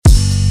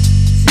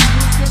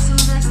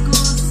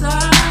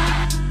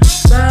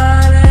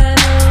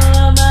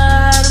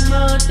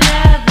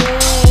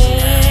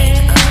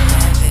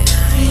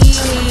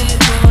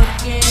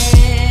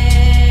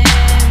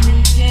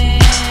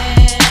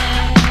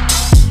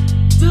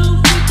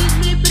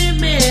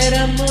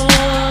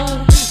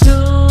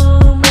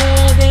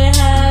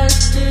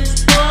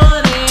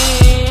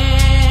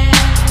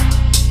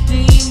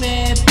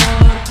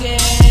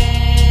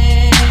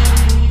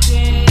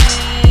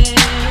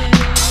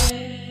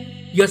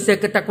Yo sé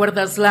que te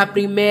acuerdas la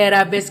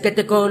primera vez que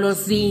te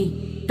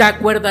conocí. ¿Te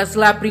acuerdas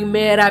la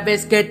primera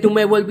vez que tú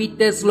me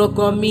volviste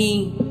loco a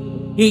mí?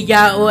 Y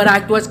ya ahora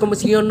actúas como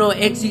si yo no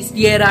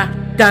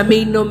existiera. Que a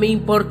mí no me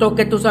importó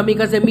que tus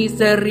amigas de mí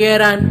se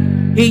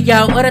rieran. Y ya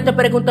ahora te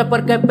pregunto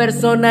por qué en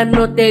persona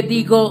no te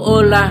digo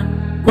hola.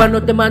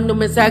 Cuando te mando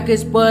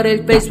mensajes por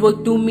el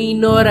Facebook tú me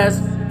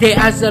ignoras. Te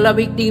haces la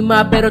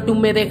víctima pero tú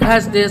me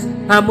dejaste.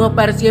 Amor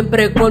para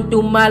siempre, con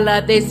tu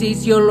mala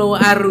decisión lo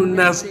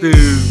arruinaste.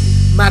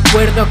 Me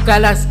acuerdo que a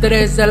las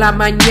 3 de la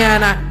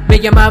mañana me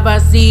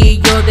llamabas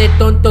y yo de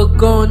tonto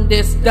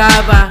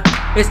contestaba.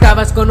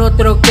 Estabas con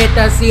otro que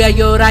te hacía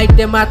llorar y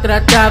te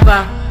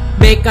maltrataba.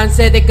 Me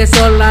cansé de que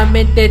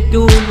solamente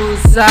tú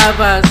me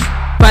usabas.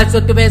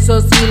 Falso tus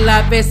besos y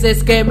las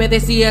veces que me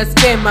decías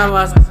que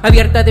amabas.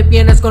 Abierta de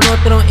piernas con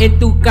otro en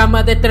tu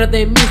cama detrás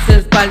de mis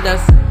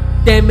espaldas.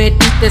 Te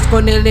metiste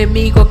con el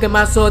enemigo que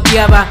más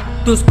odiaba.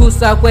 Tu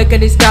excusa fue que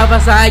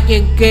necesitabas a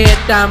alguien que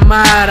te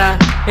amara.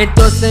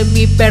 Entonces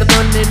mis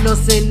perdones no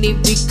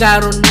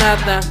significaron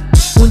nada.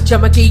 Un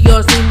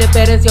chamaquillo sin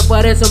diferencia,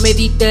 por eso me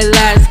diste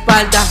la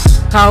espalda.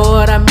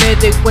 Ahora me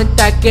doy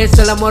cuenta que es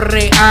el amor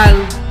real.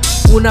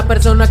 Una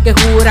persona que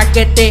jura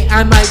que te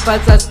ama y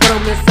falsas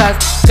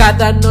promesas.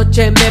 Cada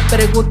noche me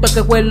pregunto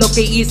qué fue lo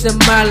que hice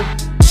mal.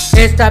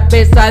 Esta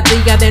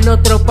pesadilla de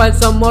otro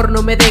falso amor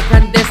no me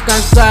dejan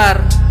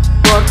descansar.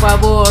 Por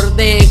favor,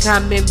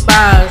 déjame en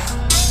paz.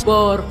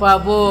 Por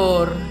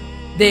favor,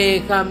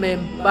 déjame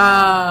en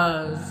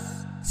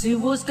paz. Si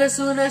buscas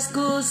una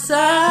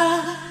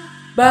excusa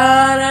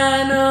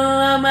para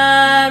no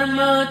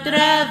amarme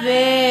otra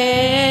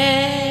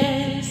vez,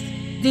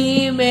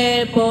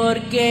 dime por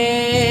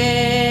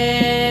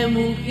qué,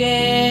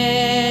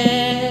 mujer.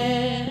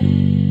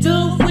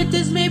 Tú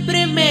fuiste mi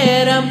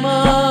primer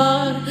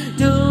amor,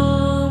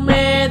 tú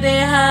me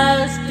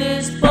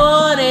dejaste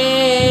por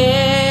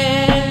él.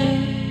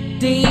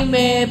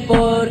 Dime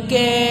por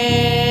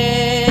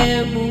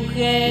qué,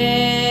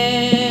 mujer.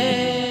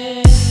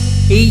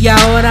 Y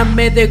ahora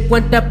me doy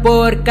cuenta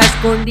porque a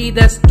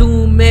escondidas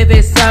tú me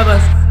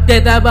besabas.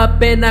 Te daba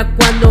pena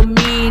cuando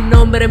mi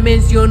nombre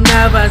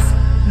mencionabas.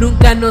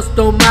 Nunca nos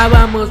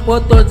tomábamos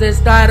fotos de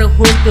estar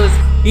juntos.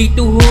 Y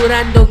tú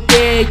jurando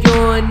que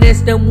yo en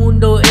este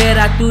mundo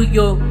era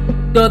tuyo.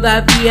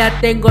 Todavía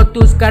tengo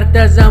tus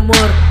cartas de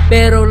amor,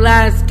 pero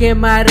las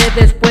quemaré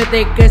después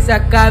de que se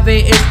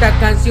acabe esta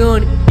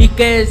canción y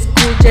que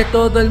escuche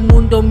todo el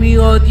mundo mi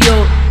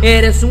odio.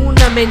 Eres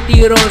una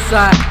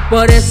mentirosa,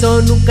 por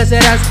eso nunca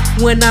serás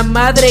buena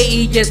madre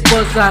y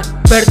esposa.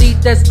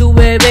 Perdiste tu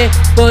bebé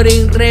por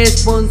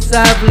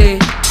irresponsable.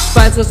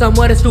 Falsos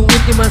amores, tu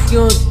última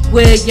acción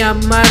fue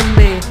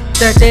llamarme.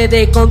 Traté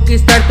de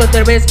conquistarte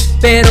otra vez,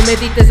 pero me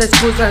diste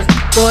excusas.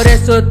 Por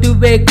eso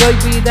tuve que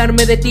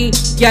olvidarme de ti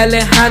y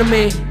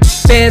alejarme.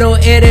 Pero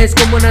eres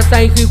como una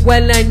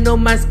sanguijuela y no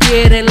más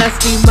quieres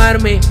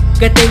lastimarme.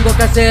 ¿Qué tengo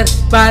que hacer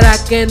para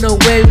que no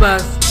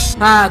vuelvas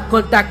a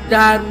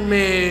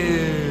contactarme?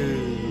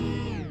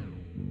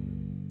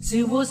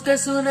 Si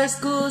buscas una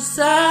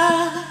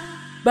excusa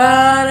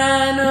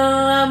para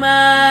no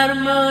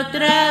amarme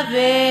otra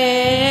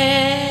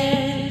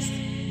vez,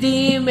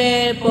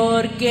 dime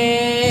por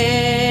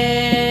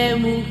qué,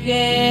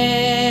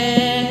 mujer.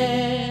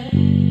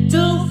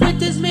 Tú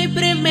fuiste mi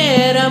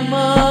primer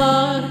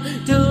amor,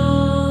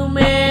 tú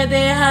me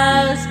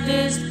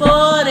dejaste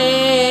por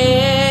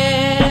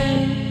él.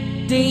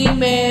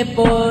 Dime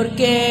por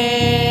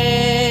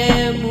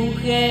qué,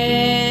 mujer.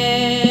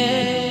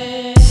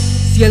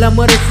 Si el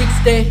amor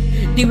existe,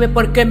 dime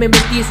por qué me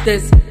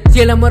mentiste. Si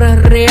el amor es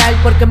real,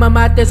 ¿por qué me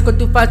mates con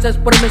tus falsas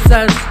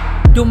promesas?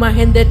 Tu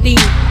imagen de ti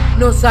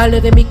no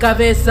sale de mi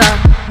cabeza.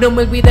 No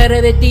me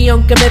olvidaré de ti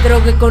aunque me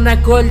drogue con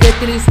alcohol de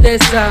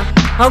tristeza.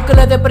 Aunque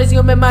la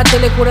depresión me mate,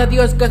 le juro a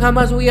Dios que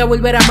jamás voy a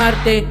volver a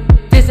amarte.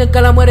 Dicen que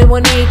el amor es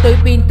bonito y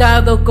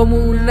pintado como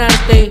un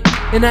arte.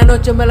 En la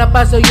noche me la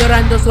paso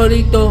llorando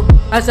solito,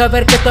 al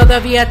saber que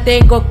todavía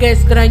tengo que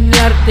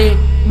extrañarte.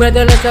 Me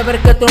duele saber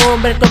que otro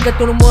hombre toque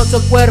tu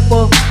hermoso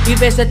cuerpo y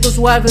bese tus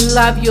suaves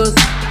labios.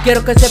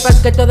 Quiero que sepas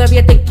que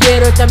todavía te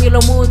quiero y también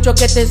lo mucho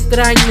que te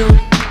extraño.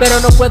 Pero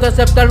no puedo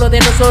aceptar lo de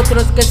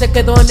nosotros que se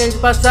quedó en el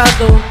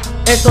pasado.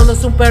 Esto no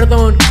es un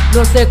perdón,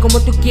 no sé cómo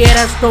tú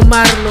quieras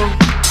tomarlo.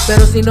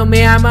 Pero si no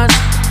me amas,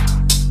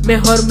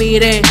 mejor me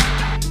iré.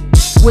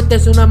 Fuiste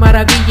es una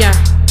maravilla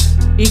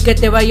y que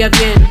te vaya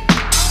bien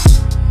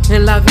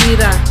en la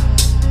vida,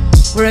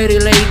 Pretty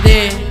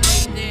Lady.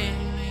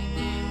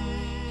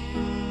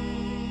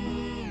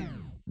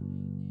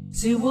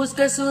 Si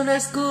buscas una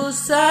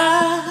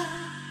excusa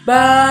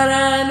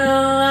para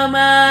no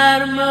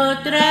amarme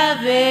otra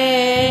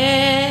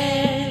vez,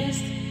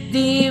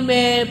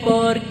 dime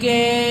por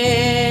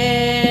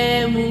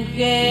qué,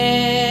 mujer.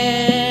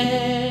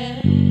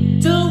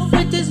 Tú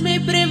fuiste mi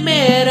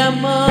primer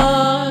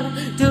amor,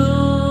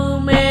 tú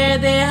me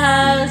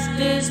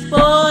dejaste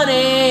por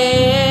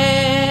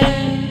él.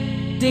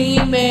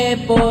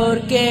 Dime por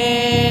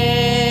qué.